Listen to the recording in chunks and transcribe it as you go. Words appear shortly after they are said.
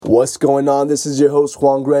What's going on? This is your host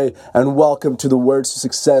Juan Gray, and welcome to the Words to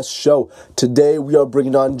Success show. Today we are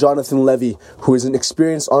bringing on Jonathan Levy, who is an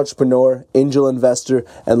experienced entrepreneur, angel investor,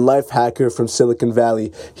 and life hacker from Silicon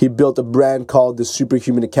Valley. He built a brand called the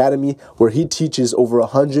Superhuman Academy, where he teaches over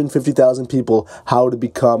 150,000 people how to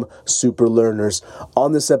become super learners.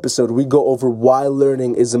 On this episode, we go over why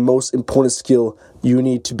learning is the most important skill you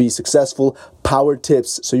need to be successful, power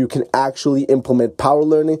tips so you can actually implement power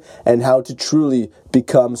learning, and how to truly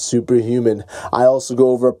become superhuman. I also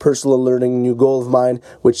go over a personal learning new goal of mine,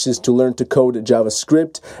 which is to learn to code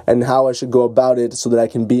JavaScript and how I should go about it so that I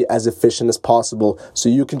can be as efficient as possible. So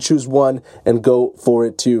you can choose one and go for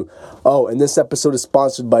it too. Oh, and this episode is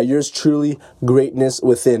sponsored by yours truly, Greatness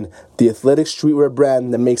Within, the athletic streetwear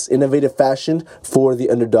brand that makes innovative fashion for the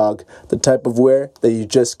underdog, the type of wear that you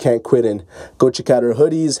just can't quit in. Go check out our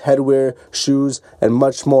hoodies, headwear, shoes, and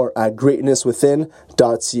much more at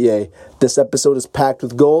greatnesswithin.ca. This episode is packed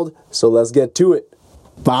with gold, so let's get to it.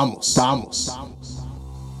 Vamos.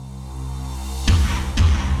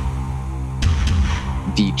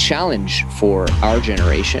 The challenge for our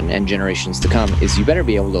generation and generations to come is you better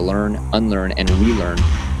be able to learn, unlearn, and relearn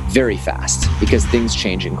very fast because things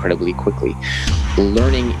change incredibly quickly.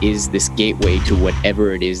 Learning is this gateway to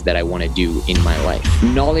whatever it is that I want to do in my life.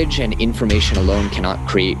 Knowledge and information alone cannot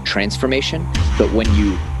create transformation, but when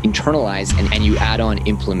you internalize and you add on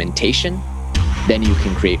implementation, then you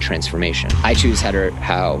can create transformation. I choose how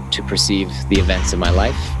to perceive the events of my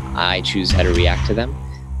life. I choose how to react to them.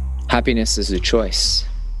 Happiness is a choice.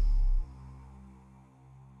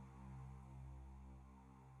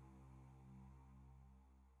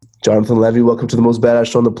 Jonathan Levy, welcome to the most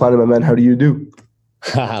badass show on the planet, my man. How do you do?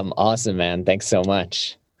 I'm awesome, man. Thanks so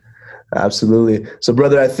much. Absolutely. So,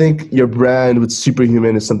 brother, I think your brand with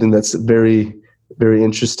Superhuman is something that's very, very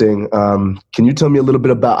interesting. Can you tell me a little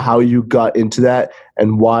bit about how you got into that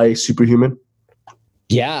and why Superhuman?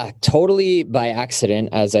 Yeah, totally by accident,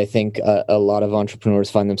 as I think a lot of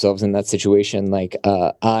entrepreneurs find themselves in that situation.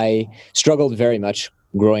 I struggled very much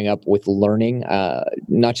growing up with learning,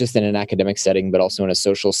 not just in an academic setting, but also in a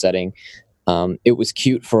social setting. It was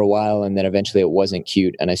cute for a while, and then eventually it wasn't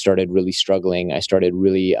cute, and I started really struggling. I started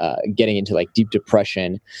really getting into deep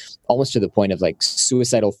depression, almost to the point of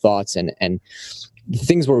suicidal thoughts, and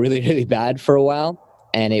things were really, really bad for a while.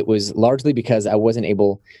 And it was largely because I wasn't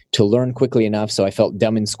able to learn quickly enough, so I felt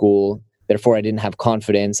dumb in school. Therefore, I didn't have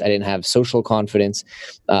confidence. I didn't have social confidence.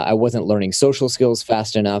 I wasn't learning social skills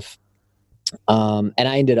fast enough. And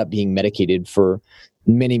I ended up being medicated for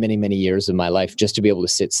many, many, many years of my life just to be able to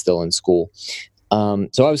sit still in school.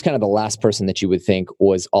 So I was kind of the last person that you would think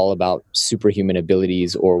was all about superhuman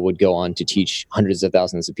abilities or would go on to teach hundreds of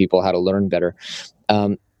thousands of people how to learn better.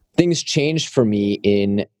 Things changed for me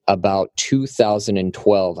in about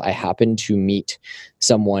 2012. I happened to meet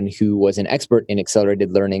someone who was an expert in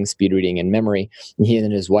accelerated learning, speed reading, and memory. And he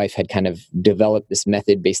and his wife had kind of developed this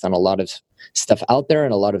method based on a lot of stuff out there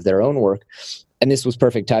and a lot of their own work. And this was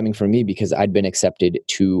perfect timing for me because I'd been accepted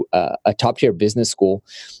to a top-tier business school,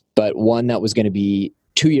 but one that was going to be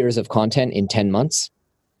 2 years of content in 10 months.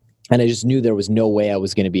 And I just knew there was no way I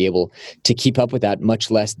was going to be able to keep up with that, much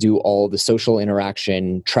less do all the social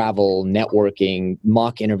interaction, travel, networking,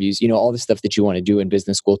 mock interviews, all the stuff that you want to do in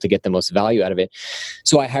business school to get the most value out of it.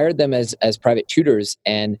 So I hired them as private tutors.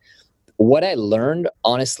 And what I learned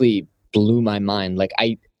honestly blew my mind.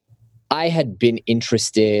 I had been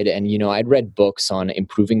interested and, I'd read books on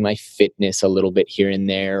improving my fitness a little bit here and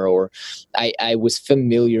there, or I was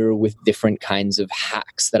familiar with different kinds of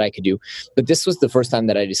hacks that I could do. But this was the first time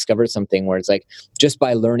that I discovered something where it's just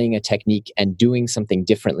by learning a technique and doing something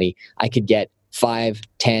differently, I could get 5,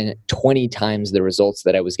 10, 20 times the results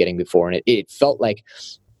that I was getting before. And it felt like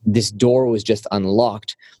this door was just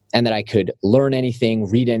unlocked and that I could learn anything,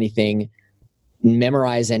 read anything,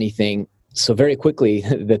 memorize anything. So very quickly,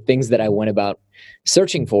 the things that I went about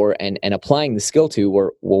searching for and applying the skill to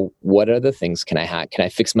were, well, what are the things can I hack? Can I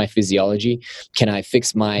fix my physiology? Can I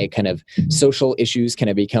fix my kind of social issues? Can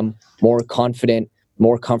I become more confident,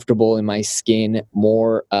 more comfortable in my skin,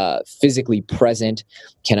 more physically present?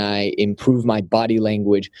 Can I improve my body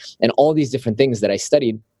language? And all these different things that I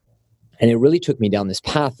studied. And it really took me down this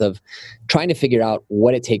path of trying to figure out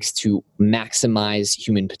what it takes to maximize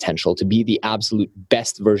human potential, to be the absolute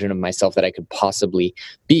best version of myself that I could possibly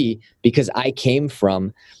be, because I came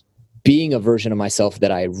from being a version of myself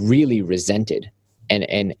that I really resented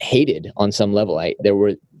and hated on some level. There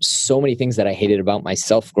were so many things that I hated about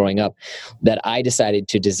myself growing up that I decided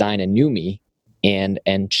to design a new me and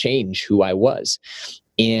change who I was.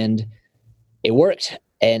 And it worked.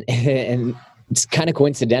 And it's kind of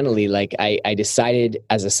coincidentally, like I decided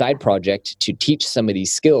as a side project to teach some of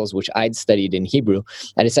these skills, which I'd studied in Hebrew.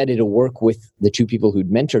 I decided to work with the two people who'd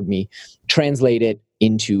mentored me, translate it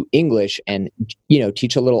into English, and,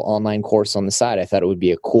 teach a little online course on the side. I thought it would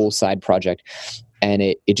be a cool side project, and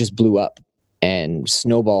it just blew up and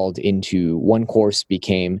snowballed into one course,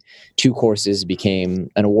 became two courses, became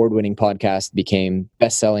an award-winning podcast, became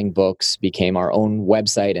best-selling books, became our own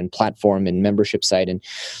website and platform and membership site.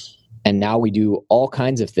 And now we do all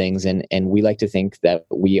kinds of things. And we like to think that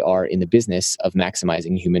we are in the business of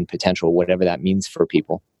maximizing human potential, whatever that means for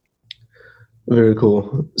people. Very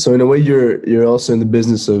cool. So in a way, you're also in the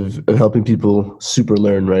business of helping people super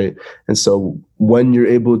learn, right? And so when you're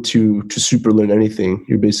able to super learn anything,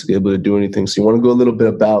 you're basically able to do anything. So you want to go a little bit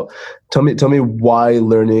about, tell me why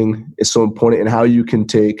learning is so important and how you can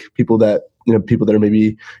take people that are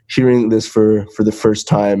maybe hearing this for the first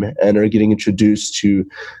time and are getting introduced to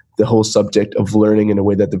the whole subject of learning in a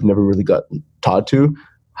way that they've never really got taught to.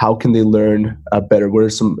 How can they learn better? What are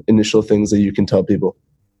some initial things that you can tell people?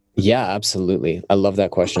 Yeah, absolutely. I love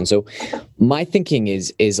that question. So my thinking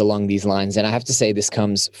is along these lines. And I have to say this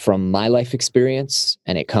comes from my life experience,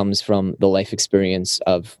 and it comes from the life experience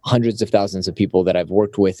of hundreds of thousands of people that I've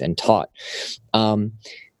worked with and taught.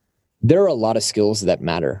 There are a lot of skills that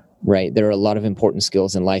matter, right? There are a lot of important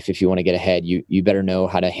skills in life. If you want to get ahead, you better know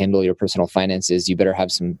how to handle your personal finances. You better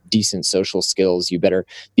have some decent social skills. You better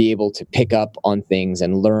be able to pick up on things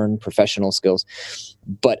and learn professional skills.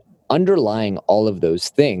 But underlying all of those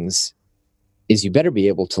things is you better be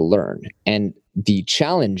able to learn. And the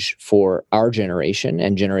challenge for our generation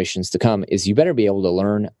and generations to come is you better be able to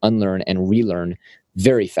learn, unlearn, and relearn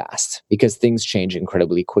very fast, because things change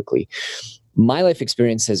incredibly quickly. My life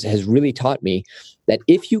experience has really taught me that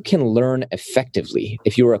if you can learn effectively,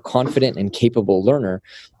 if you're a confident and capable learner,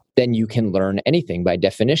 then you can learn anything by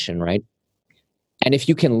definition, right? And if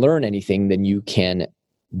you can learn anything, then you can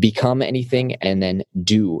become anything and then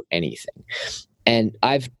do anything. And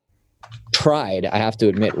I've tried, I have to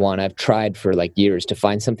admit, I've tried for like years to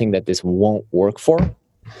find something that this won't work for.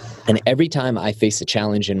 And every time I face a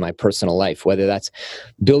challenge in my personal life, whether that's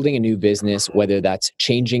building a new business, whether that's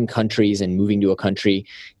changing countries and moving to a country,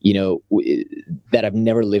 that I've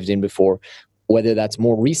never lived in before, whether that's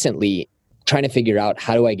more recently trying to figure out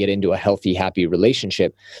how do I get into a healthy, happy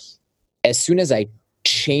relationship, as soon as I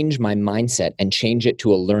change my mindset and change it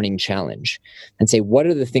to a learning challenge and say, what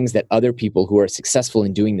are the things that other people who are successful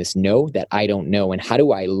in doing this know that I don't know? And how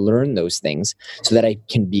do I learn those things so that I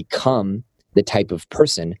can become the type of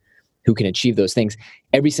person who can achieve those things?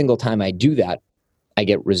 Every single time I do that, I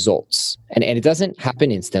get results. And it doesn't happen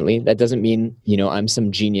instantly. That doesn't mean, I'm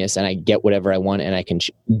some genius and I get whatever I want and I can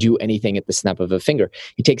do anything at the snap of a finger.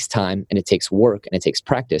 It takes time and it takes work and it takes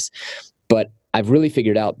practice. But I've really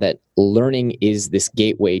figured out that learning is this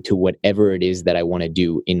gateway to whatever it is that I want to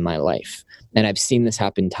do in my life. And I've seen this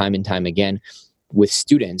happen time and time again with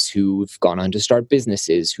students who've gone on to start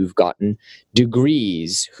businesses, who've gotten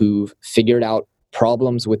degrees, who've figured out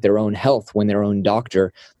problems with their own health when their own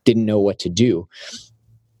doctor didn't know what to do.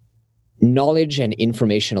 Knowledge and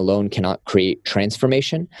information alone cannot create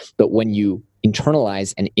transformation, but when you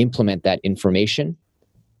internalize and implement that information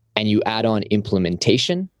and you add on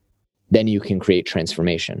implementation, then you can create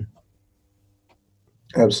transformation.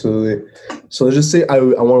 Absolutely. So let's just say I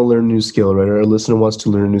want to learn a new skill, right? Or a listener wants to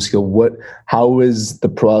learn a new skill. How is the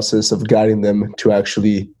process of guiding them to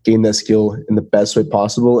actually gain that skill in the best way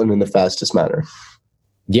possible and in the fastest manner?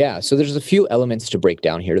 Yeah, so there's a few elements to break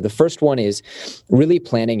down here. The first one is really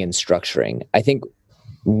planning and structuring. I think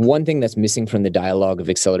one thing that's missing from the dialogue of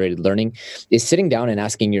accelerated learning is sitting down and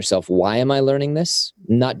asking yourself, why am I learning this?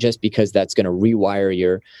 Not just because that's going to rewire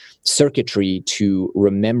your circuitry to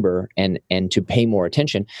remember and to pay more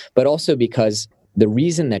attention, but also because the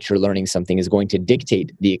reason that you're learning something is going to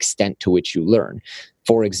dictate the extent to which you learn.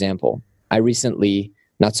 For example, I recently,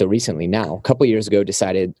 not so recently now, a couple of years ago,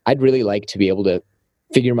 decided I'd really like to be able to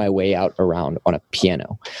figure my way out around on a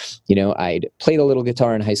piano. I'd played a little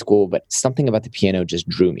guitar in high school, but something about the piano just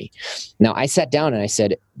drew me. Now I sat down and I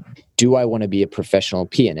said, do I want to be a professional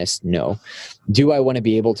pianist? No. Do I want to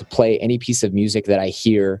be able to play any piece of music that I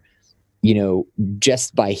hear,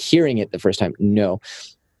 just by hearing it the first time? No.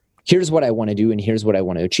 Here's what I want to do and here's what I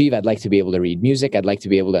want to achieve. I'd like to be able to read music. I'd like to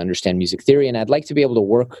be able to understand music theory, and I'd like to be able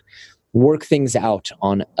to work things out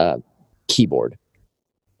on a keyboard.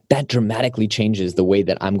 That dramatically changes the way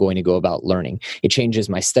that I'm going to go about learning. It changes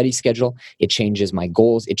my study schedule. It changes my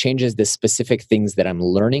goals. It changes the specific things that I'm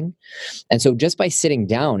learning. And so just by sitting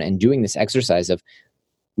down and doing this exercise of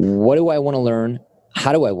what do I want to learn?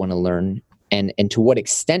 How do I want to learn? And to what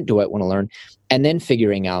extent do I want to learn? and then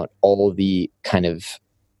figuring out all the kind of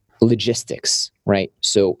logistics, right?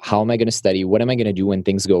 So how am I going to study? What am I going to do when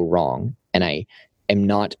things go wrong and I am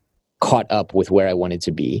not caught up with where I wanted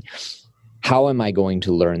to be? How am I going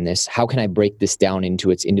to learn this? How can I break this down into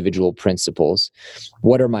its individual principles?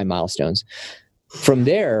 What are my milestones? From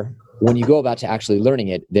there, when you go about to actually learning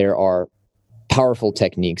it, there are powerful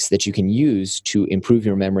techniques that you can use to improve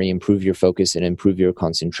your memory, improve your focus, and improve your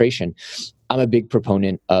concentration. I'm a big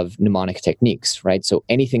proponent of mnemonic techniques, right? So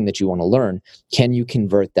anything that you want to learn, can you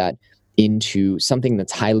convert that into something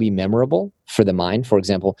that's highly memorable for the mind? For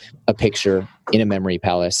example, a picture in a memory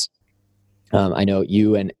palace. I know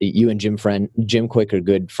you and Jim Quick are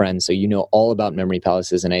good friends, so you know all about memory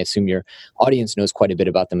palaces, and I assume your audience knows quite a bit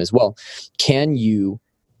about them as well. Can you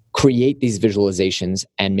create these visualizations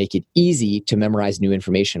and make it easy to memorize new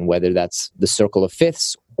information, whether that's the circle of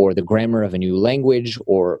fifths or the grammar of a new language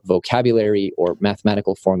or vocabulary or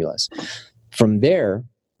mathematical formulas? From there,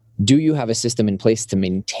 do you have a system in place to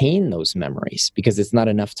maintain those memories? Because it's not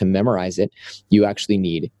enough to memorize it. You actually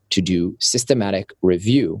need to do systematic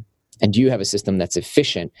review. And do you have a system that's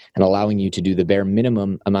efficient and allowing you to do the bare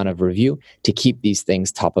minimum amount of review to keep these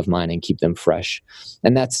things top of mind and keep them fresh?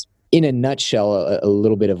 And that's, in a nutshell, a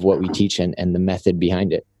little bit of what we teach and the method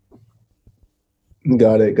behind it.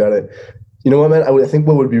 Got it. You know what, man? I think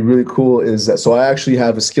what would be really cool is that, so I actually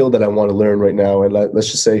have a skill that I want to learn right now. And let's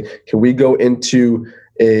just say, can we go into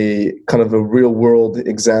a kind of a real world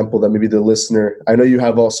example that maybe the listener, I know you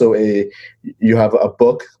have also you have a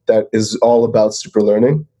book that is all about super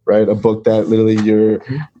learning, right? A book that literally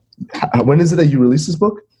when is it that you released this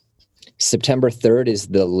book? September 3rd is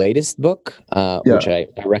the latest book, which I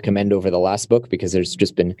recommend over the last book because there's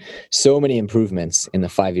just been so many improvements in the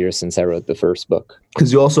 5 years since I wrote the first book.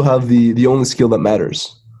 Because you also have the Only Skill That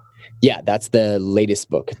Matters. Yeah, that's the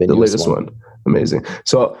latest book. The latest one. Amazing.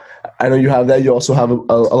 So I know you have that. You also have a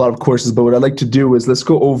lot of courses, but what I'd like to do is let's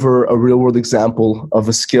go over a real world example of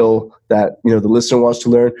a skill that, you know, the listener wants to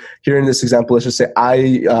learn. Here in this example, let's just say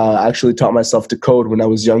I actually taught myself to code when I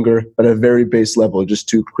was younger, at a very base level, just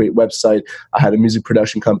to create website. I had a music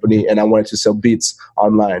production company and I wanted to sell beats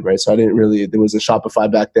online, right? So there wasn't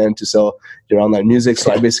Shopify back then to sell your online music.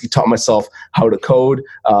 So I basically taught myself how to code,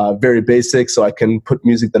 very basic, so I can put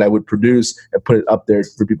music that I would produce and put it up there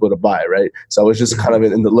for people to buy, right? So I was just kind of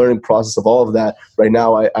in the learning process of all of that. Right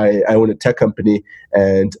now, I own a tech company,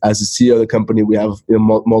 and as the CEO of the company, we have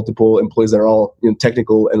multiple employees that are all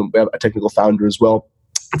technical, and we have a technical founder as well.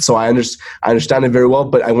 So I understand it very well,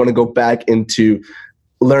 but I want to go back into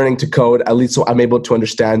learning to code, at least so I'm able to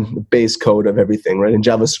understand the base code of everything, right? And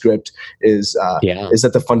JavaScript is at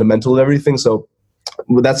the fundamental of everything. So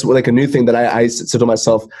that's like a new thing that I said to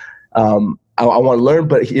myself, I want to learn,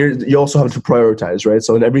 but here you also have to prioritize, right?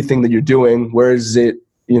 So in everything that you're doing, where is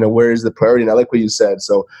the priority? And I like what you said.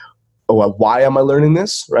 So why am I learning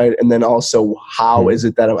this, right? And then also, how is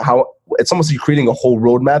it that it's almost like you're creating a whole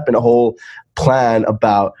roadmap and a whole plan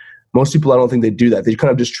about. Most people, I don't think they do that. They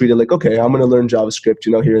kind of just treat it like, okay, I'm going to learn JavaScript,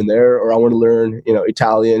 here and there, or I want to learn,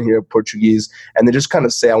 Italian here, Portuguese, and they just kind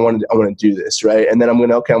of say, I want to do this, right? And then I'm going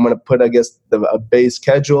to put, I guess, a base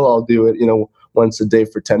schedule. I'll do it, once a day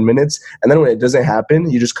for 10 minutes, and then when it doesn't happen,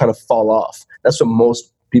 you just kind of fall off. That's what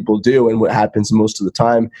most people do, and what happens most of the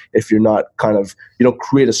time if you're not you don't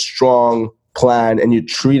create a strong plan and you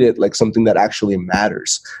treat it like something that actually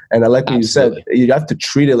matters. And I like what you said, you have to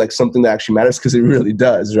treat it like something that actually matters, because it really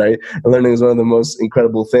does, right? And learning is one of the most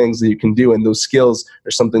incredible things that you can do, and those skills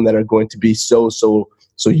are something that are going to be so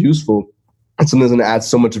useful. And something that's going to add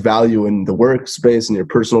so much value in the workspace, in your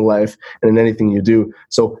personal life, and in anything you do.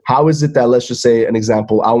 So how is it that, let's just say an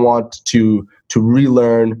example, I want to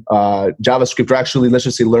relearn JavaScript, or actually let's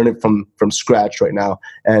just say learn it from scratch right now,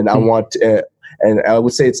 and I want and I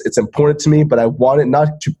would say it's important to me, but I want it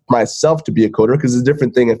not to myself to be a coder, because it's a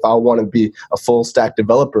different thing if I want to be a full stack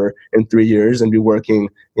developer in 3 years and be working,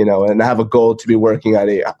 and I have a goal to be working at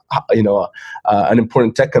an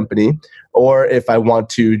important tech company, or if I want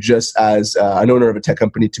to just as an owner of a tech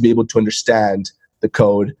company to be able to understand the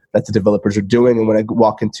code that the developers are doing. And when I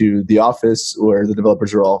walk into the office where the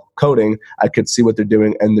developers are all coding, I could see what they're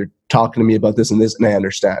doing, and they're talking to me about this and this, and I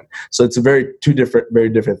understand. So it's very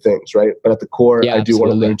different things, right? But at the core, I do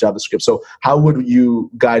want to learn JavaScript. So how would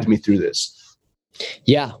you guide me through this?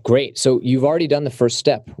 Yeah, great. So you've already done the first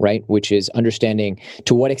step, right? Which is understanding,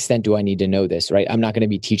 to what extent do I need to know this, right? I'm not going to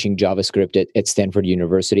be teaching JavaScript at Stanford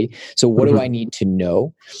University. So what do I need to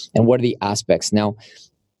know? And what are the aspects? Now,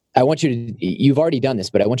 I want you to, you've already done this,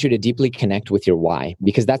 but I want you to deeply connect with your why,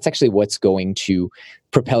 because that's actually what's going to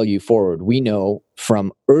propel you forward. We know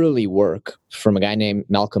from early work from a guy named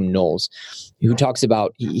Malcolm Knowles, who talks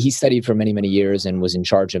about, he studied for many, many years and was in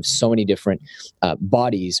charge of so many different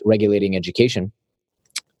bodies regulating education.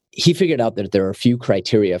 He figured out that there are a few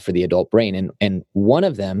criteria for the adult brain. And one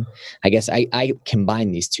of them, I guess I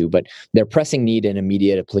combine these two, but they're pressing need and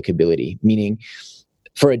immediate applicability, meaning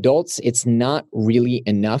for adults, it's not really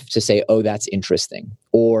enough to say, oh, that's interesting,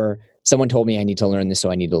 or someone told me I need to learn this,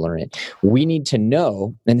 so I need to learn it. We need to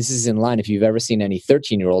know, and this is in line, if you've ever seen any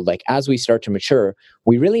 13-year-old, like as we start to mature,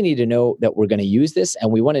 we really need to know that we're going to use this,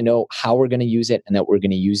 and we want to know how we're going to use it and that we're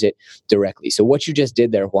going to use it directly. So what you just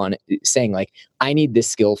did there, Juan, saying like, I need this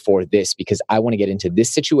skill for this because I want to get into this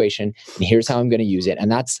situation, and here's how I'm going to use it.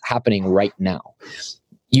 And that's happening right now.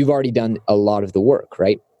 You've already done a lot of the work,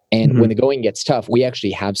 right? And when the going gets tough, we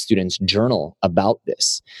actually have students journal about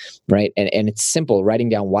this, right? And it's simple, writing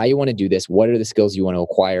down why you want to do this, what are the skills you want to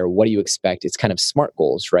acquire, what do you expect? It's kind of SMART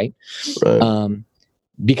goals, right?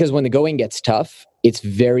 Because when the going gets tough, it's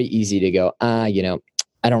very easy to go, I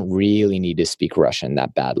don't really need to speak Russian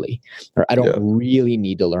that badly, or I don't really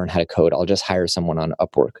need to learn how to code. I'll just hire someone on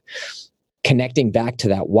Upwork. Connecting back to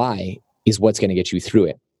that why is what's going to get you through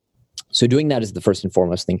it. So doing that is the first and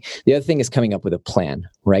foremost thing. The other thing is coming up with a plan,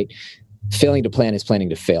 right? Failing to plan is planning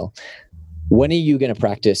to fail. When are you going to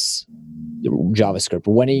practice JavaScript?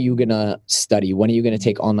 When are you going to study? When are you going to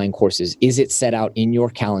take online courses? Is it set out in your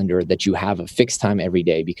calendar that you have a fixed time every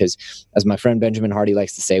day? Because as my friend Benjamin Hardy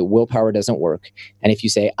likes to say, willpower doesn't work. And if you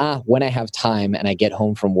say, when I have time and I get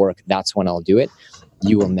home from work, that's when I'll do it,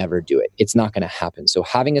 you will never do it. It's not going to happen. So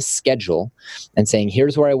having a schedule and saying,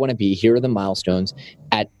 here's where I want to be, here are the milestones.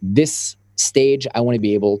 At this stage, I want to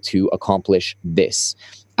be able to accomplish this.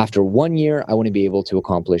 After 1 year, I want to be able to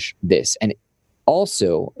accomplish this. And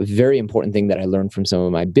also, a very important thing that I learned from some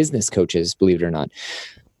of my business coaches, believe it or not,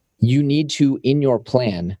 you need to, in your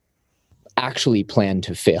plan, actually plan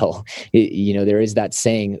to fail. There is that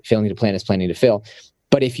saying, failing to plan is planning to fail.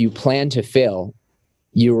 But if you plan to fail,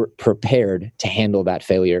 you're prepared to handle that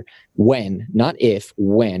failure when, not if,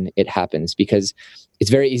 when it happens. Because it's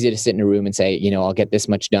very easy to sit in a room and say, I'll get this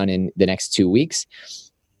much done in the next 2 weeks.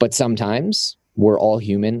 But sometimes we're all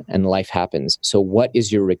human and life happens. So what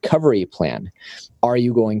is your recovery plan? Are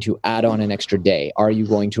you going to add on an extra day? Are you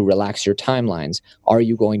going to relax your timelines? Are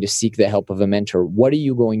you going to seek the help of a mentor? What are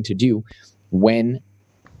you going to do when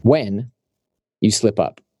you slip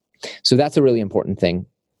up? So that's a really important thing.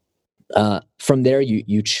 From there,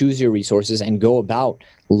 you choose your resources and go about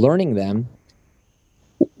learning them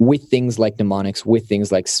with things like mnemonics, with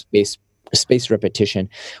things like space repetition.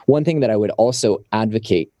 One thing that I would also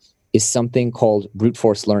advocate is something called brute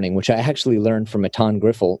force learning, which I actually learned from Matan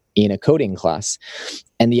Griffel in a coding class.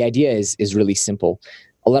 And the idea is really simple.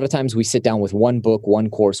 A lot of times we sit down with one book, one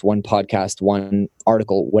course, one podcast, one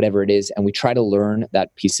article, whatever it is, and we try to learn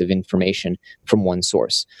that piece of information from one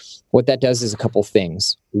source. What that does is a couple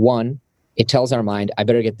things. One, it tells our mind, I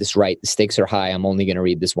better get this right. The stakes are high. I'm only going to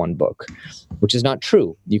read this one book, which is not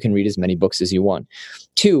true. You can read as many books as you want.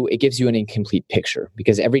 Two, it gives you an incomplete picture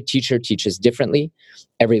because every teacher teaches differently.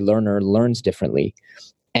 Every learner learns differently.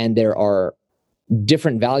 And there are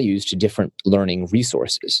different values to different learning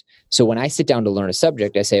resources. So when I sit down to learn a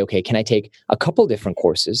subject, I say, okay, can I take a couple different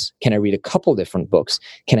courses? Can I read a couple different books?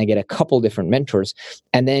 Can I get a couple different mentors?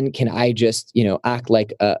 And then can I just, act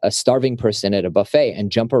like a starving person at a buffet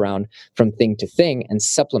and jump around from thing to thing and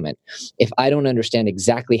supplement? If I don't understand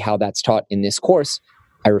exactly how that's taught in this course,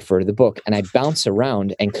 I refer to the book and I bounce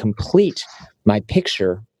around and complete my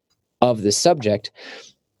picture of the subject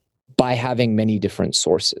by having many different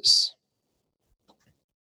sources.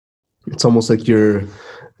 It's almost like when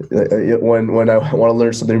I want to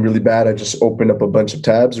learn something really bad, I just open up a bunch of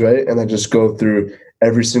tabs, right? And I just go through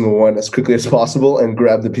every single one as quickly as possible and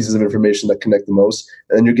grab the pieces of information that connect the most.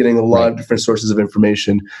 And then you're getting a lot of different sources of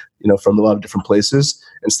information, from a lot of different places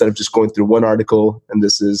instead of just going through one article and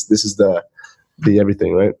this is the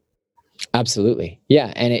everything, right? Absolutely.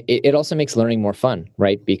 Yeah. And it also makes learning more fun,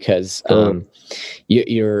 right? Because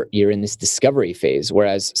you're in this discovery phase.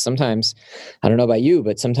 Whereas sometimes, I don't know about you,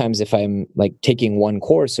 but sometimes if I'm like taking one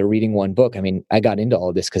course or reading one book, I got into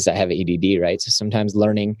all this because I have ADD, right? So sometimes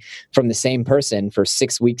learning from the same person for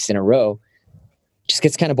 6 weeks in a row just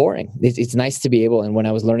gets kind of boring. It's nice to be able, and when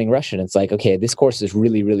I was learning Russian, it's like, okay, this course is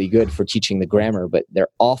really, really good for teaching the grammar, but they're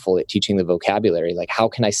awful at teaching the vocabulary. Like, how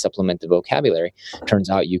can I supplement the vocabulary? Turns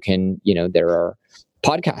out you can, there are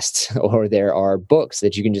podcasts or there are books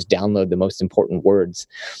that you can just download the most important words.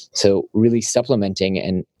 So really supplementing,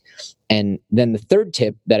 and And then the third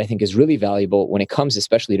tip that I think is really valuable when it comes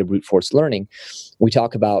especially to brute force learning, we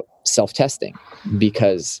talk about self-testing,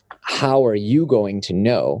 because how are you going to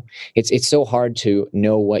know? It's so hard to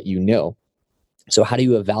know what you know. So how do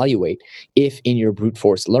you evaluate if in your brute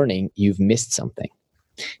force learning you've missed something?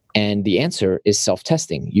 And the answer is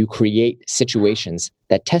self-testing. You create situations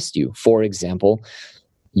that test you. For example,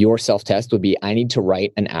 your self-test would be, I need to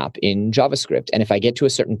write an app in JavaScript. And if I get to a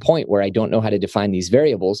certain point where I don't know how to define these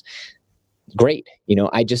variables, great.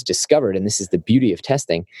 I just discovered, and this is the beauty of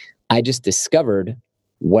testing, I just discovered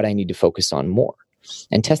what I need to focus on more.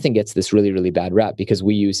 And testing gets this really, really bad rap because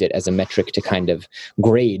we use it as a metric to kind of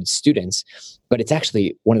grade students, but it's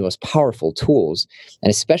actually one of the most powerful tools,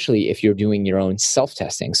 and especially if you're doing your own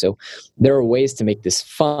self-testing. So there are ways to make this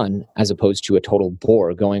fun as opposed to a total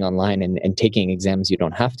bore going online and taking exams you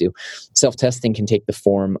don't have to. Self-testing can take the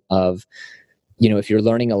form of, if you're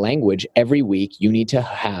learning a language, every week you need to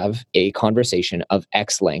have a conversation of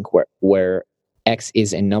X length where X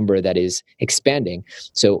is a number that is expanding.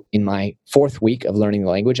 So in my 4th week of learning the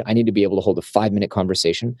language, I need to be able to hold a 5-minute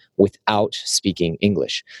conversation without speaking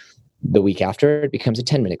English. The week after, it becomes a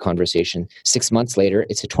 10-minute conversation. 6 months later,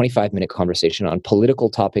 it's a 25-minute conversation on political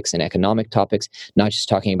topics and economic topics, not just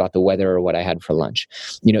talking about the weather or what I had for lunch.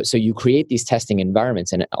 So you create these testing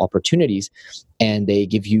environments and opportunities, and they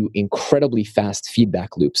give you incredibly fast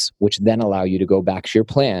feedback loops, which then allow you to go back to your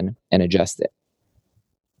plan and adjust it.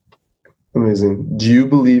 Amazing. Do you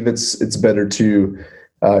believe it's better to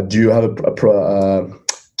do you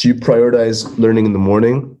prioritize learning in the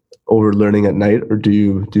morning over learning at night, or do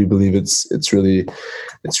you believe it's really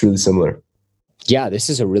similar? Yeah, this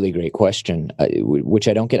is a really great question, which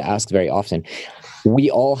I don't get asked very often. We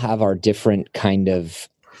all have our different kind of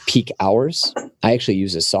peak hours. I actually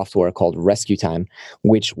use a software called Rescue Time,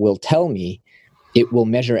 which will tell me, it will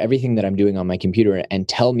measure everything that I'm doing on my computer and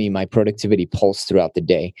tell me my productivity pulse throughout the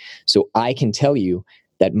day. So I can tell you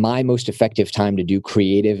that my most effective time to do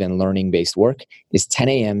creative and learning-based work is 10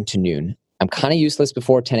 a.m. to noon. I'm kind of useless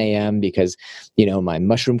before 10 a.m. because, my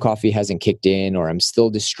mushroom coffee hasn't kicked in, or I'm still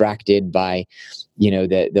distracted by,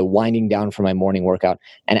 the winding down for my morning workout.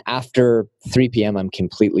 And after 3 p.m., I'm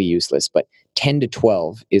completely useless. But 10 to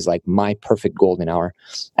 12 is like my perfect golden hour.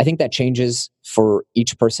 I think that changes for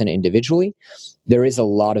each person individually. There is a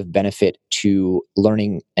lot of benefit to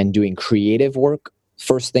learning and doing creative work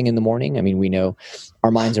first thing in the morning. I mean, we know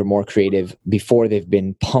our minds are more creative before they've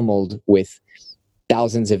been pummeled with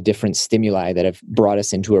thousands of different stimuli that have brought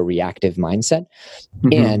us into a reactive mindset.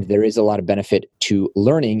 Mm-hmm. And there is a lot of benefit to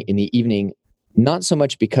learning in the evening, not so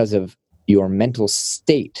much because of your mental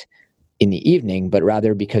state in the evening, but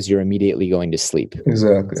rather because you're immediately going to sleep.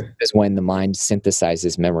 Exactly. Is when the mind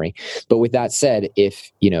synthesizes memory. But with that said,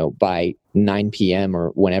 if, by 9 p.m. or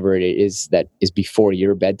whenever it is that is before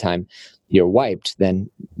your bedtime, you're wiped,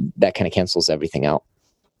 then that kind of cancels everything out.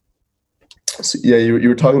 So, yeah, you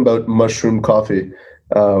were talking about mushroom coffee.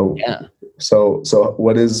 Yeah. So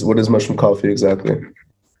what is mushroom coffee exactly?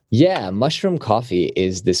 Yeah, mushroom coffee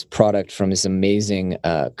is this product from this amazing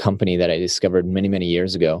company that I discovered many, many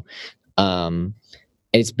years ago.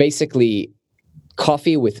 It's basically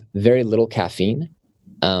coffee with very little caffeine,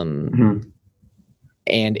 and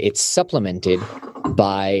it's supplemented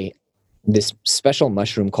by this special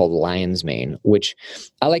mushroom called lion's mane, which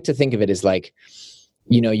I like to think of it as like,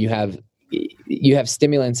 you have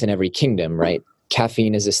stimulants in every kingdom, right?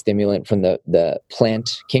 Caffeine is a stimulant from the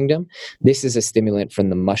plant kingdom. This is a stimulant from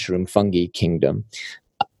the mushroom fungi kingdom.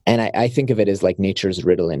 And I think of it as like nature's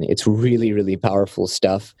Ritalin. It's really, really powerful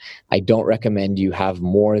stuff. I don't recommend you have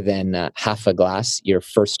more than half a glass your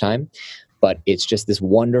first time, but it's just this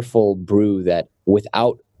wonderful brew that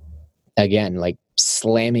without, again, like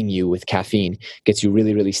slamming you with caffeine, gets you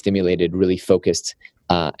really, really stimulated, really focused,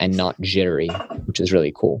 and not jittery, which is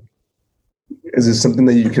really cool. Is this something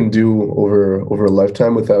that you can do over a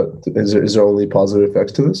lifetime without, is there only positive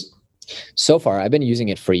effects to this? So far, I've been using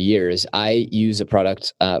it for years. I use a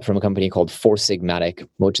product from a company called Four Sigmatic,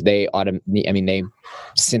 which they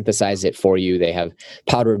synthesize it for you. They have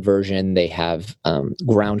powdered version. They have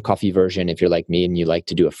ground coffee version if you're like me and you like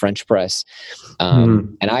to do a French press.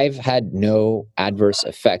 And I've had no adverse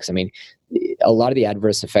effects. I mean, a lot of the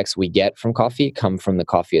adverse effects we get from coffee come from the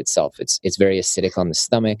coffee itself. It's very acidic on the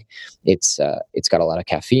stomach. It's got a lot of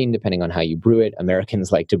caffeine depending on how you brew it.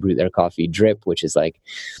 Americans like to brew their coffee drip, which is like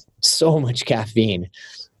so much caffeine.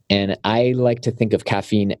 And I like to think of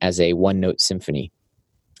caffeine as a one-note symphony,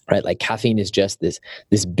 right? Like caffeine is just this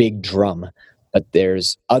big drum, but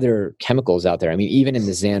there's other chemicals out there. I mean, even in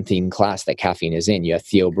the xanthine class that caffeine is in, you have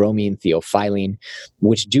theobromine, theophylline,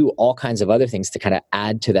 which do all kinds of other things to kind of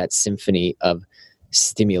add to that symphony of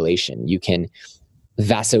stimulation. You can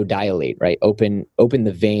vasodilate, right? Open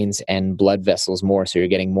the veins and blood vessels more, so you're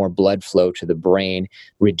getting more blood flow to the brain,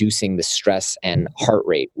 reducing the stress and heart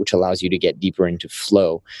rate, which allows you to get deeper into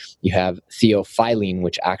flow. You have theophylline,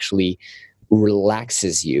 which actually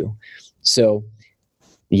relaxes you. So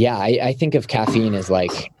yeah, I think of caffeine as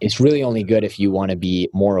like, it's really only good if you want to be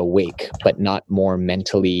more awake, but not more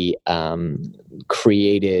mentally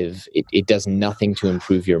creative. It does nothing to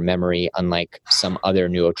improve your memory, unlike some other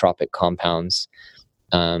nootropic compounds.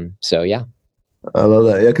 So yeah. I love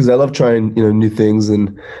that. Yeah, because I love trying, new things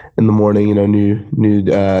in the morning. New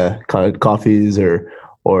kind of coffees or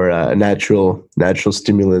natural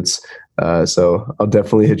stimulants. So I'll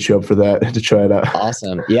definitely hit you up for that to try it out.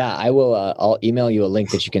 Awesome. Yeah, I will. I'll email you a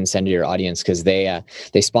link that you can send to your audience, because they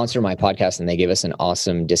sponsor my podcast and they give us an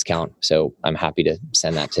awesome discount. So I'm happy to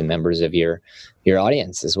send that to members of your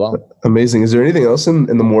audience as well. Amazing. Is there anything else in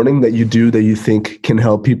the morning that you do that you think can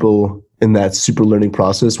help people in that super learning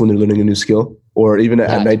process when they're learning a new skill? Or even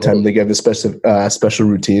at nighttime, totally. They have a special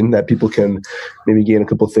routine that people can maybe gain a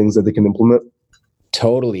couple of things that they can implement?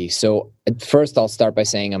 Totally. So first, I'll start by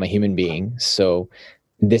saying I'm a human being. So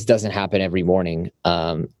this doesn't happen every morning.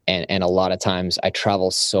 And a lot of times I travel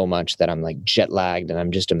so much that I'm like jet lagged and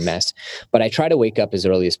I'm just a mess. But I try to wake up as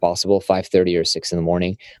early as possible, 5:30 or 6 in the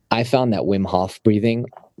morning. I found that Wim Hof breathing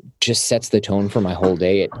just sets the tone for my whole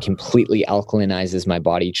day. It completely alkalinizes my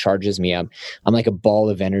body, charges me up. I'm like a ball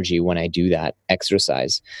of energy when I do that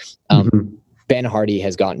exercise. Ben Hardy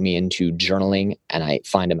has gotten me into journaling, and I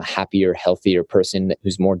find I'm a happier, healthier person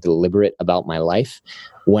who's more deliberate about my life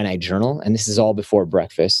when I journal. And this is all before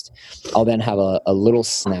breakfast. I'll then have a little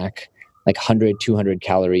snack, like 100, 200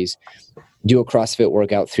 calories, do a CrossFit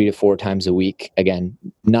workout 3 to 4 times a week. Again,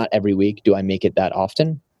 not every week do I make it that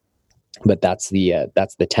often, but that's the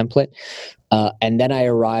template. And then I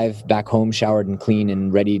arrive back home, showered and clean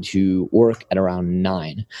and ready to work at around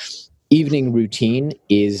 9. Evening routine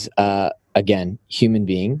is, again, human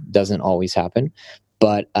being, doesn't always happen,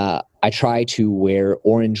 but I try to wear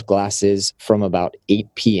orange glasses from about 8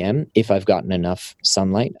 p.m. if I've gotten enough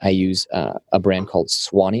sunlight. I use a brand called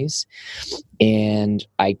Swannies, and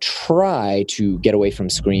I try to get away from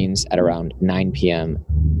screens at around 9 p.m.,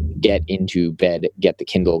 get into bed, get the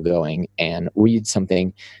Kindle going, and read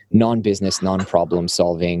something non-business, non-problem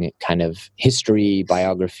solving, kind of history,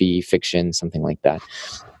 biography, fiction, something like that.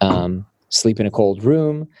 Sleep in a cold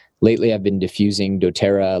room. Lately, I've been diffusing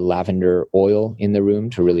doTERRA lavender oil in the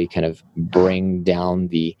room to really kind of bring down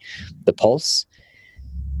the pulse.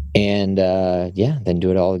 And then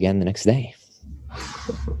do it all again the next day.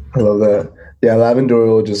 I love that. Yeah, lavender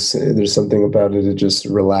oil, just there's something about it. It just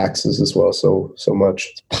relaxes as well so much.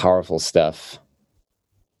 It's powerful stuff.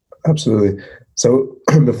 Absolutely. So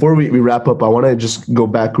before we wrap up, I want to just go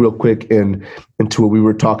back real quick into what we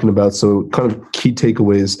were talking about. So kind of key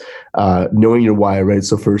takeaways, knowing your why, right?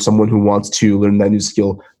 So for someone who wants to learn that new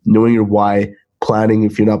skill, knowing your why, planning.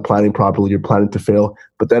 If you're not planning properly, you're planning to fail,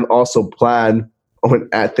 but then also plan when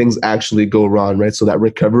things actually go wrong, right? So that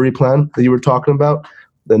recovery plan that you were talking about.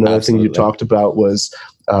 Then another thing you talked about was,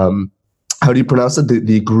 how do you pronounce it?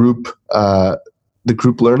 The group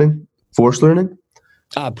learning, forced learning?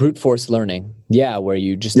 Brute force learning. Yeah, where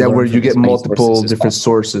you just where you get multiple different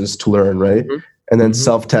sources to learn, right? Mm-hmm. And then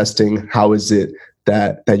self-testing. How is it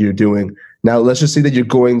that you're doing? Now, let's just say that you're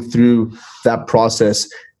going through that process.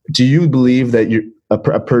 Do you believe that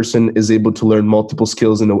a person is able to learn multiple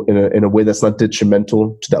skills in a way that's not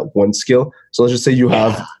detrimental to that one skill? So let's just say you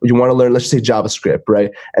want to learn, let's just say JavaScript,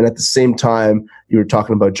 right? And at the same time, you were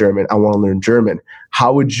talking about German. I want to learn German.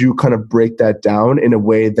 How would you kind of break that down in a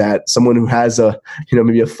way that someone who has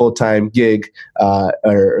maybe a full-time gig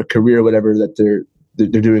or a career, whatever that they're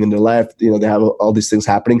doing in their life, they have all these things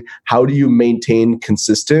happening. How do you maintain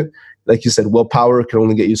consistent? Like you said, willpower can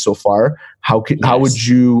only get you so far. How would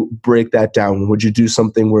you break that down? Would you do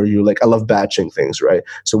something where you're like, I love batching things, right?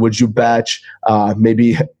 So would you batch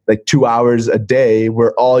maybe like 2 hours a day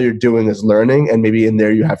where all you're doing is learning, and maybe in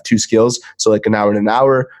there you have 2 skills? So like an hour and an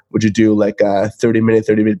hour. Would you do like a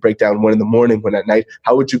 30-minute breakdown, one in the morning, one at night?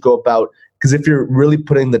 How would you go about? Because if you're really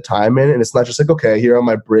putting the time in, and it's not just like, okay, here on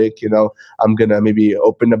my break, I'm going to maybe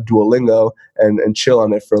open up Duolingo and chill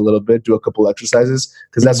on it for a little bit, do a couple exercises,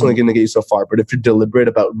 because that's only going to get you so far. But if you're deliberate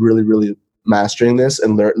about really, really mastering this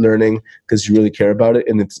and learning because you really care about it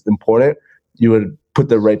and it's important, you would put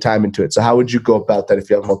the right time into it. So how would you go about that if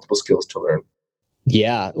you have multiple skills to learn?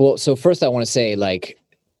 Yeah. Well, so first I want to say, like,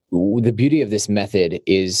 the beauty of this method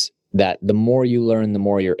is that the more you learn, the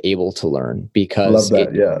more you're able to learn, because Love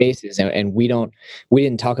that. Yeah. basis, and we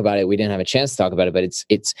didn't talk about it. We didn't have a chance to talk about it, but it's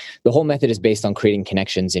the whole method is based on creating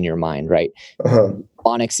connections in your mind, right? Uh-huh.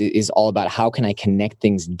 Phonics is all about how can I connect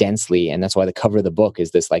things densely, and that's why the cover of the book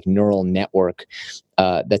is this like neural network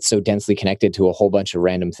that's so densely connected to a whole bunch of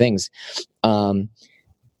random things.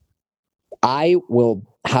 I will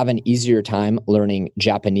have an easier time learning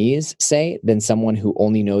Japanese, say, than someone who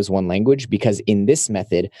only knows one language, because in this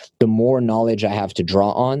method, the more knowledge I have to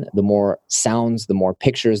draw on, the more sounds, the more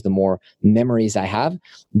pictures, the more memories I have,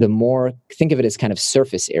 the more, think of it as kind of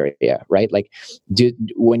surface area, right? Like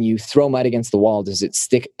when you throw mud against the wall, does it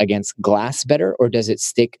stick against glass better, or does it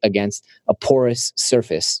stick against a porous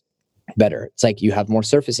surface better? It's like you have more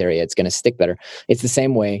surface area, it's going to stick better. It's the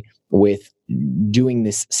same way with doing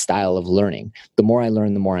this style of learning. The more I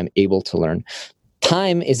learn, the more I'm able to learn.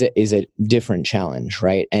 Time is a different challenge,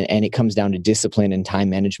 right? And it comes down to discipline and time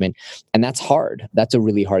management. And that's hard. That's a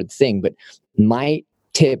really hard thing. But my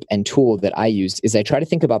tip and tool that I use is I try to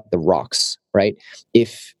think about the rocks, right?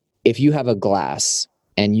 If you have a glass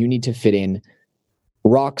and you need to fit in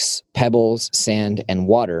rocks, pebbles, sand, and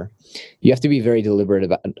water, you have to be very deliberate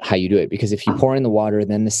about how you do it, because if you pour in the water,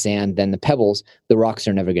 then the sand, then the pebbles, the rocks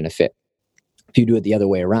are never going to fit. If you do it the other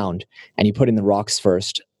way around and you put in the rocks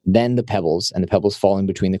first, then the pebbles, and the pebbles fall in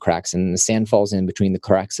between the cracks, and the sand falls in between the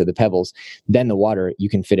cracks of the pebbles, then the water, you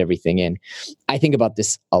can fit everything in. I think about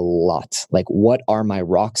this a lot. Like, what are my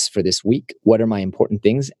rocks for this week? What are my important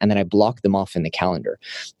things? And then I block them off in the calendar.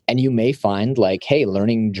 And you may find like, hey,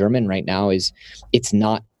 learning German right now it's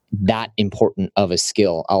not that important of a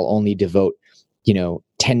skill. I'll only devote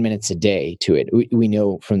 10 minutes a day to it. We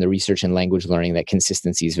know from the research in language learning that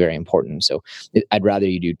consistency is very important. So I'd rather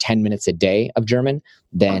you do 10 minutes a day of German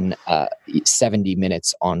than 70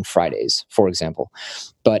 minutes on Fridays, for example.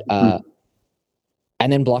 But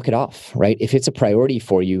and then block it off, right? If it's a priority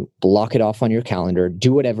for you, block it off on your calendar.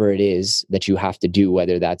 Do whatever it is that you have to do,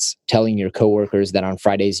 whether that's telling your coworkers that on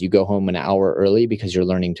Fridays you go home an hour early because you're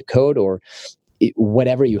learning to code, or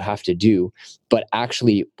whatever you have to do, but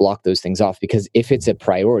actually block those things off. Because if it's a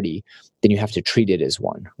priority, then you have to treat it as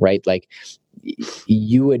one, right? Like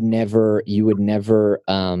you would never,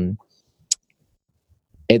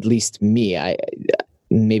 at least me,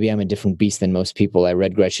 maybe I'm a different beast than most people. I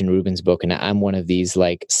read Gretchen Rubin's book, and I'm one of these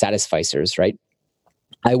like satisficers, right?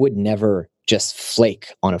 I would never just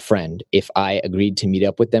flake on a friend if I agreed to meet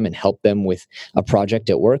up with them and help them with a project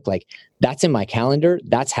at work. Like, that's in my calendar.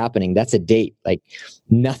 That's happening. That's a date. Like,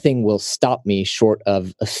 nothing will stop me short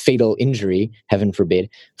of a fatal injury, heaven forbid,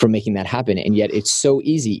 from making that happen. And yet it's so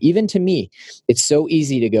easy, even to me, it's so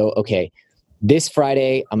easy to go, okay, this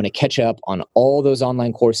Friday, I'm going to catch up on all those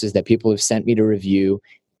online courses that people have sent me to review.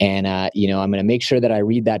 And, I'm going to make sure that I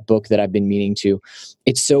read that book that I've been meaning to.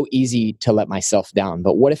 It's so easy to let myself down.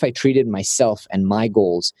 But what if I treated myself and my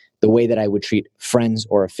goals the way that I would treat friends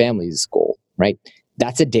or a family's goal, right?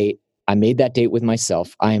 That's a date. I made that date with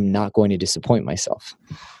myself. I am not going to disappoint myself.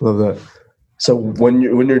 Love that. So when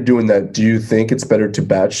you're doing that, do you think it's better to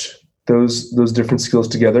batch those different skills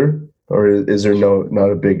together? Or is there not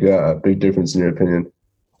a big difference in your opinion?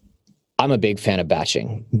 I'm a big fan of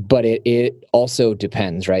batching, but it also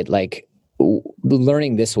depends, right? Like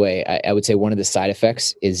learning this way, I would say one of the side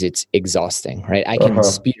effects is it's exhausting, right? I can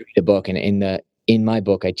speed read a book, and in my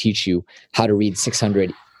book, I teach you how to read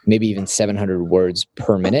 600, maybe even 700 words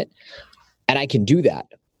per minute. And I can do that,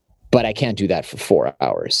 but I can't do that for 4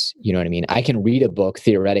 hours. You know what I mean? I can read a book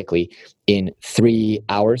theoretically in 3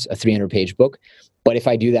 hours, a 300-page book. But if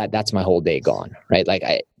I do that, that's my whole day gone, right? Like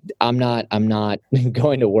I'm not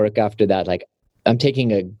going to work after that. Like, I'm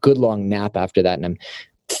taking a good long nap after that, and I'm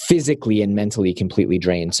physically and mentally completely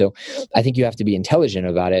drained. So I think you have to be intelligent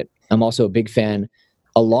about it. I'm also a big fan,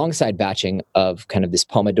 alongside batching, of kind of this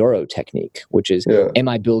Pomodoro technique, which is, am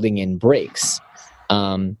I building in breaks?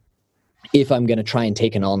 If I'm going to try and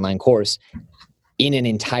take an online course in an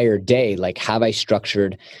entire day, like, have I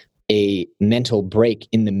structured a mental break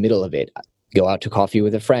in the middle of it? Go out to coffee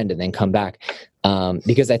with a friend and then come back,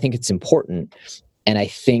 because I think it's important. And I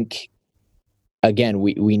think, again,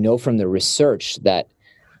 we know from the research that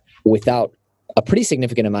without a pretty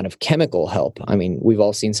significant amount of chemical help, I mean, we've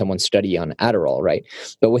all seen someone study on Adderall, right?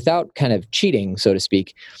 But without kind of cheating, so to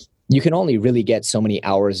speak, you can only really get so many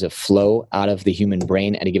hours of flow out of the human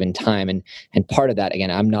brain at a given time. And part of that, again,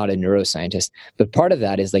 I'm not a neuroscientist, but part of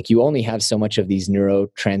that is like, you only have so much of these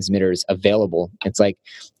neurotransmitters available. It's like,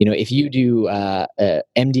 if you do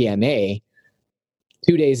MDMA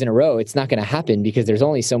 2 days in a row, it's not going to happen, because there's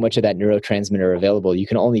only so much of that neurotransmitter available. You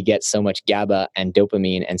can only get so much GABA and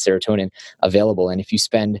dopamine and serotonin available. And if you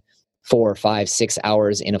spend 4, 5, 6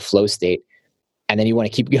 hours in a flow state, and then you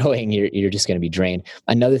want to keep going, you're just going to be drained.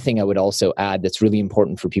 Another thing I would also add that's really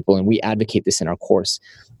important for people, and we advocate this in our course,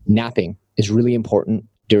 napping is really important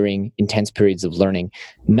during intense periods of learning,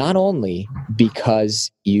 not only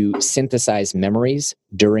because you synthesize memories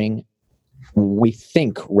during, we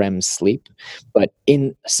think, REM sleep, but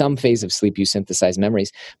in some phase of sleep you synthesize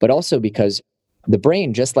memories, but also because the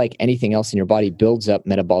brain, just like anything else in your body, builds up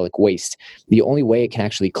metabolic waste. The only way it can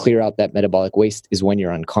actually clear out that metabolic waste is when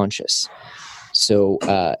you're unconscious. So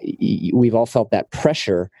we've all felt that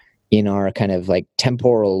pressure in our kind of like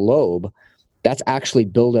temporal lobe. That's actually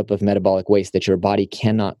buildup of metabolic waste that your body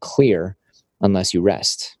cannot clear unless you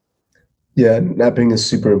rest. Yeah, napping is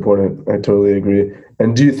super important. I totally agree.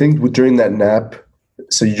 And do you think during that nap,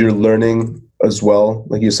 so you're learning as well,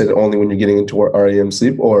 like you said, only when you're getting into REM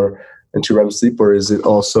sleep or into REM sleep, or is it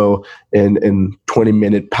also in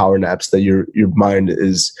 20-minute power naps that your mind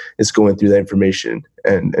is going through that information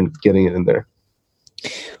and getting it in there?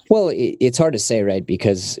 Well, it's hard to say, right?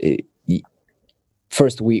 Because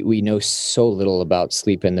first, we know so little about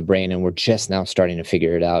sleep and the brain, and we're just now starting to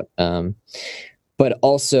figure it out. But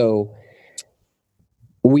also,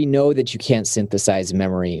 we know that you can't synthesize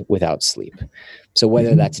memory without sleep. So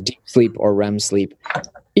whether that's deep sleep or REM sleep,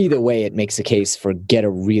 either way, it makes a case for get a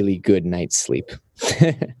really good night's sleep.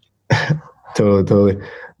 Totally.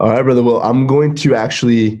 All right, brother. Well, I'm going to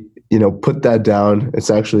actually, put that down. It's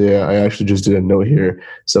actually, I actually just did a note here.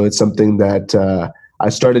 So it's something that I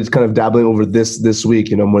started kind of dabbling over this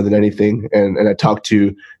week, more than anything. And I talked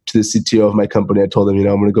to the CTO of my company. I told him, I'm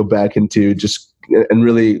going to go back into just and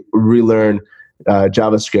really relearn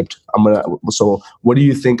JavaScript. So what do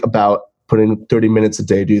you think about putting 30 minutes a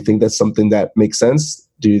day? Do you think that's something that makes sense?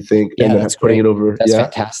 Do you think that's putting great. it over? That's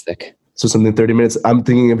fantastic. So something 30 minutes. I'm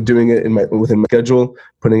thinking of doing it within my schedule,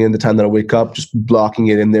 putting in the time that I wake up, just blocking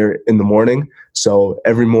it in there in the morning. So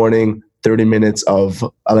every morning, 30 minutes of,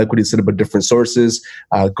 I like what he said about different sources,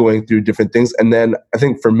 going through different things. And then I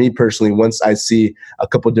think for me personally, once I see a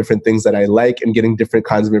couple of different things that I like and getting different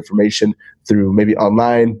kinds of information through maybe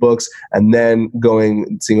online books, and then going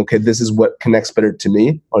and seeing, okay, this is what connects better to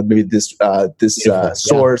me, or maybe this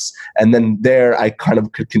source. Yeah. And then there I kind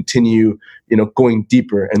of could continue, going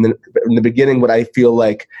deeper. And then in the beginning, what I feel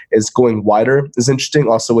like is going wider is interesting.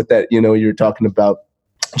 Also with that, you're talking about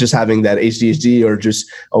just having that ADHD or just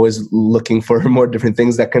always looking for more different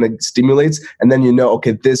things that kind of stimulates. And then,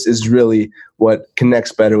 okay, this is really what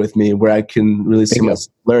connects better with me, where I can really see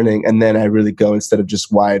myself learning. And then I really go, instead of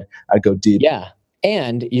just wide, I go deep. Yeah.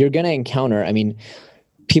 And you're going to encounter,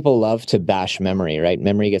 people love to bash memory, right?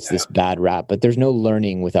 Memory gets this bad rap, but there's no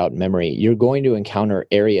learning without memory. You're going to encounter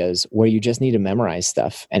areas where you just need to memorize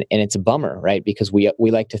stuff. And it's a bummer, right? Because we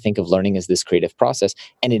like to think of learning as this creative process,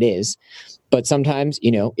 and it is. But sometimes,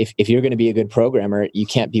 if you're going to be a good programmer, you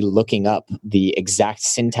can't be looking up the exact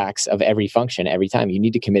syntax of every function every time. You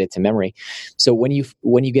need to commit it to memory. So when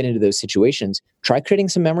you get into those situations, try creating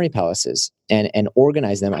some memory palaces and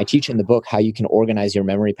organize them. I teach in the book how you can organize your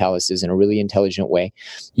memory palaces in a really intelligent way.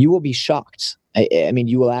 You will be shocked.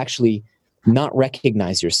 You will actually not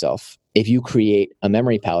recognize yourself if you create a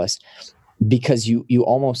memory palace, because you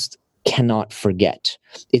almost cannot forget.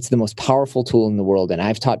 It's the most powerful tool in the world. And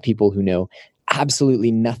I've taught people who know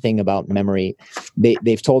absolutely nothing about memory.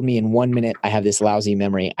 They've told me in 1 minute, I have this lousy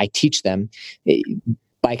memory. I teach them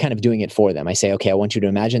by kind of doing it for them. I say, okay, I want you to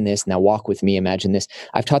imagine this. Now walk with me. Imagine this.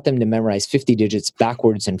 I've taught them to memorize 50 digits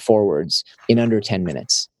backwards and forwards in under 10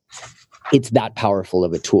 minutes. It's that powerful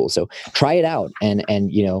of a tool. So try it out. And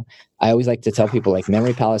I always like to tell people, like,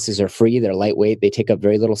 memory palaces are free. They're lightweight. They take up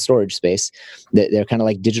very little storage space. They're kind of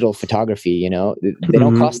like digital photography, they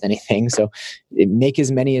don't cost anything. So make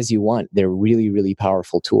as many as you want. They're really, really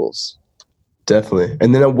powerful tools. Definitely.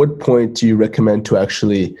 And then at what point do you recommend to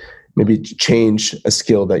actually maybe change a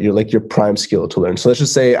skill that you're like your prime skill to learn? So let's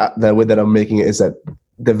just say the way that I'm making it is that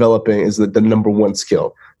developing is the number one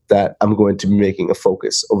skill that I'm going to be making a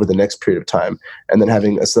focus over the next period of time. And then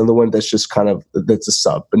having another one that's just that's a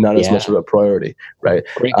sub, but not as much of a priority, right?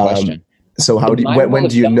 Great question. So when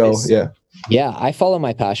do you know? Yeah, I follow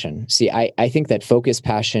my passion. See, I think that focus,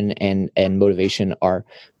 passion, and motivation are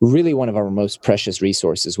really one of our most precious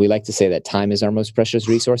resources. We like to say that time is our most precious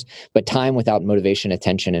resource, but time without motivation,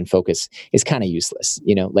 attention, and focus is kind of useless.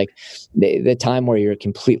 Like the time where you're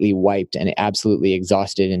completely wiped and absolutely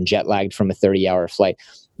exhausted and jet lagged from a 30-hour flight.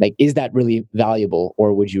 Like, is that really valuable?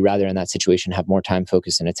 Or would you rather in that situation have more time,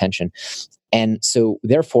 focus, and attention? And so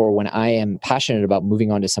therefore, when I am passionate about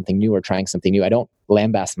moving on to something new or trying something new, I don't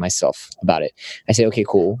lambast myself about it. I say, okay,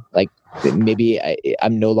 cool. Like, maybe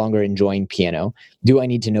I'm no longer enjoying piano. Do I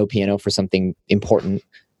need to know piano for something important?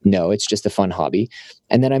 No, it's just a fun hobby.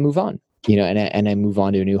 And then I move on, and I move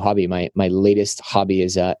on to a new hobby. My latest hobby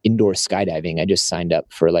is indoor skydiving. I just signed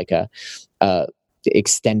up for like a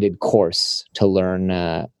extended course to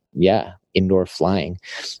learn, indoor flying.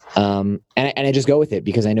 And I just go with it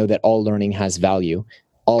because I know that all learning has value.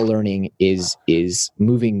 All learning is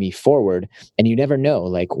moving me forward. And you never know,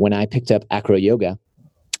 like when I picked up acro yoga,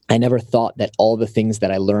 I never thought that all the things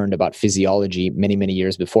that I learned about physiology many, many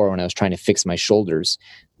years before when I was trying to fix my shoulders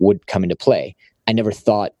would come into play. I never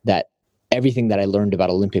thought that everything that I learned about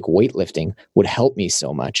Olympic weightlifting would help me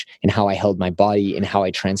so much in how I held my body, in how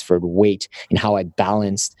I transferred weight, in how I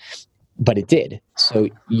balanced, but it did. So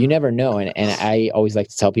you never know. And I always like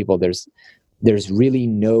to tell people there's really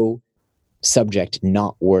no subject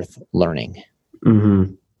not worth learning.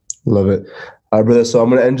 Mm-hmm. Love it. All right, brother. So I'm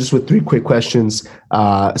going to end just with 3 quick questions.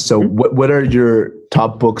 What are your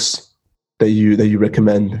top books that you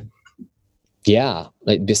recommend? Yeah,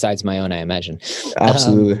 besides my own, I imagine.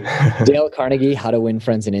 Absolutely. Dale Carnegie, How to Win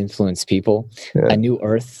Friends and Influence People. Yeah. A New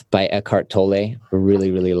Earth by Eckhart Tolle,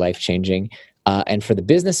 really, really life-changing. And for the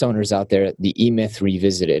business owners out there, The E-Myth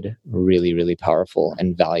Revisited, really, really powerful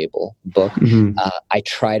and valuable book. Mm-hmm. I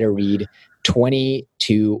try to read 20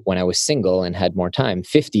 to, when I was single and had more time,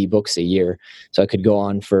 50 books a year. So I could go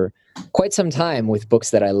on for quite some time with books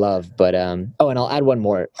that I love. But, and I'll add one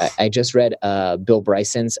more. I just read Bill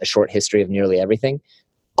Bryson's A Short History of Nearly Everything.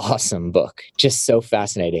 Awesome book. Just so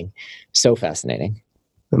fascinating. So fascinating.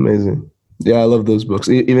 Amazing. Yeah, I love those books.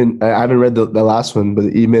 Even I haven't read the last one, but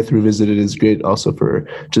the E-Myth Revisited is great also for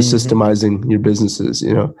just systemizing your businesses,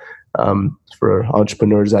 for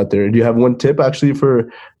entrepreneurs out there. Do you have one tip actually for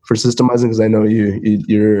systemizing? Because I know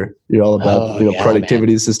you're all about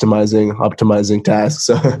productivity, man. Systemizing, optimizing tasks.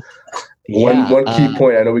 So one key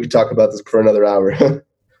point. I know we could talk about this for another hour.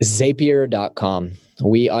 Zapier.com.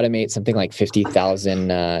 We automate something like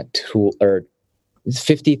 50,000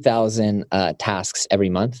 50,000 tasks every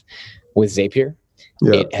month with Zapier.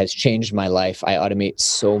 Yeah. It has changed my life. I automate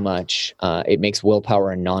so much. It makes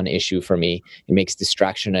willpower a non-issue for me. It makes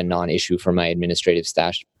distraction a non-issue for my administrative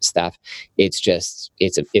staff. It's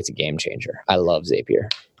a game changer. I love Zapier.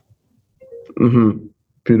 Mm-hmm.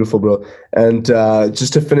 Beautiful, bro. And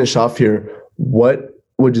just to finish off here, what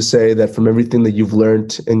would you say that from everything that you've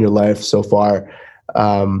learned in your life so far,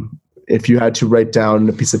 if you had to write down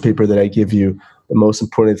a piece of paper that I give you, the most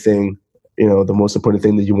important thing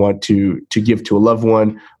that you want to give to a loved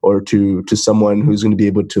one or to someone who's going to be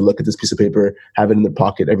able to look at this piece of paper, have it in their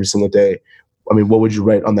pocket every single day, I mean, what would you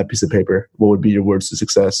write on that piece of paper? What would be your words to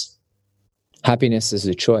success? Happiness is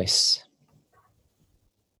a choice.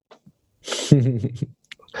 That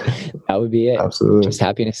would be it. Absolutely. Just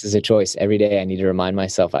happiness is a choice. Every day I need to remind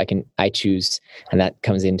myself I choose, and that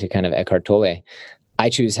comes into kind of Eckhart Tolle. I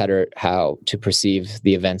choose how to perceive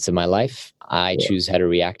the events of my life. I choose how to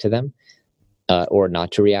react to them. Or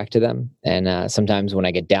not to react to them. And sometimes when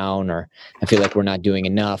I get down or I feel like we're not doing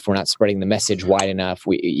enough, we're not spreading the message wide enough,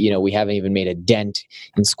 we haven't even made a dent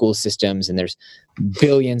in school systems, and there's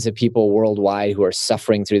billions of people worldwide who are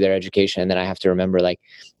suffering through their education. And then I have to remember, like,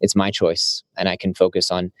 it's my choice, and I can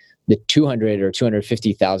focus on the 200 or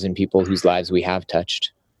 250,000 people whose lives we have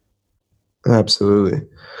touched. Absolutely.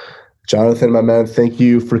 Jonathan, my man, thank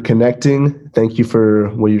you for connecting. Thank you for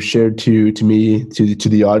what you've shared to me, to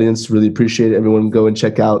the audience. Really appreciate it. Everyone go and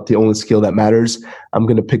check out The Only Skill That Matters. I'm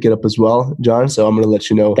going to pick it up as well, John. So I'm going to let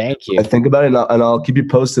you know Thank you. what I think about it, and I'll keep you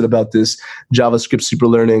posted about this JavaScript super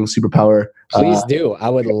learning, superpower. Please do. I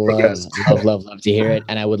would love to hear it.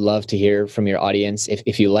 And I would love to hear from your audience.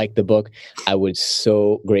 If you like the book, I would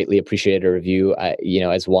so greatly appreciate a review.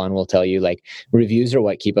 As Juan will tell you, like, reviews are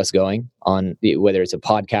what keep us going on, whether it's a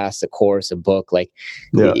podcast, a course, a book. Like,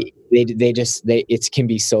 it can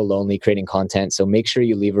be so lonely creating content. So make sure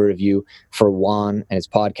you leave a review for Juan and his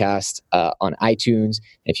podcast on iTunes.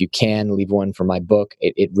 If you can, leave one for my book.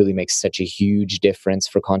 It really makes such a huge difference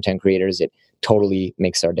for content creators. It totally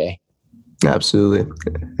makes our day. Absolutely.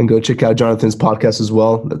 And go check out Jonathan's podcast as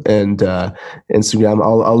well, and Instagram.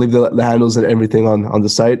 I'll leave the handles and everything on the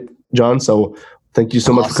site, John. So thank you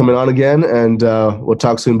so much for coming on again, and we'll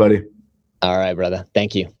talk soon, buddy. All right, brother.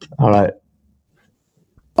 Thank you. All right.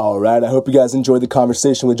 All right. I hope you guys enjoyed the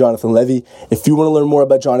conversation with Jonathan Levy. If you want to learn more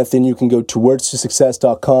about Jonathan, you can go to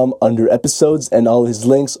wordstosuccess.com under episodes, and all his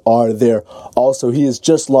links are there. Also, he is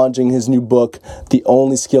just launching his new book, The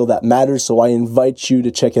Only Skill That Matters, so I invite you to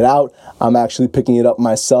check it out. I'm actually picking it up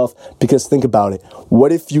myself, because think about it.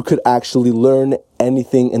 What if you could actually learn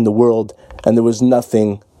anything in the world and there was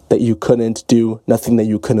nothing that you couldn't do, nothing that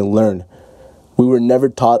you couldn't learn? We were never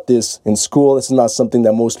taught this in school. This is not something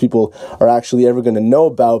that most people are actually ever going to know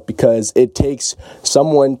about, because it takes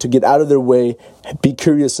someone to get out of their way, be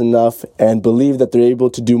curious enough, and believe that they're able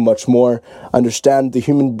to do much more. Understand the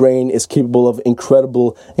human brain is capable of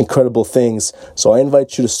incredible, incredible things. So I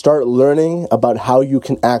invite you to start learning about how you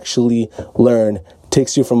can actually learn. It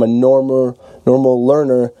takes you from a normal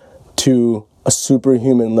learner to a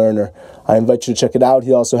superhuman learner. I invite you to check it out.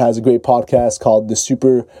 He also has a great podcast called the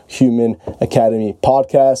Superhuman Academy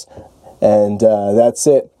Podcast. And that's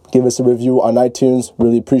it. Give us a review on iTunes.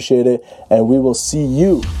 Really appreciate it. And we will see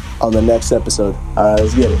you on the next episode. All right,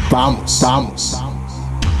 let's get it. Vamos.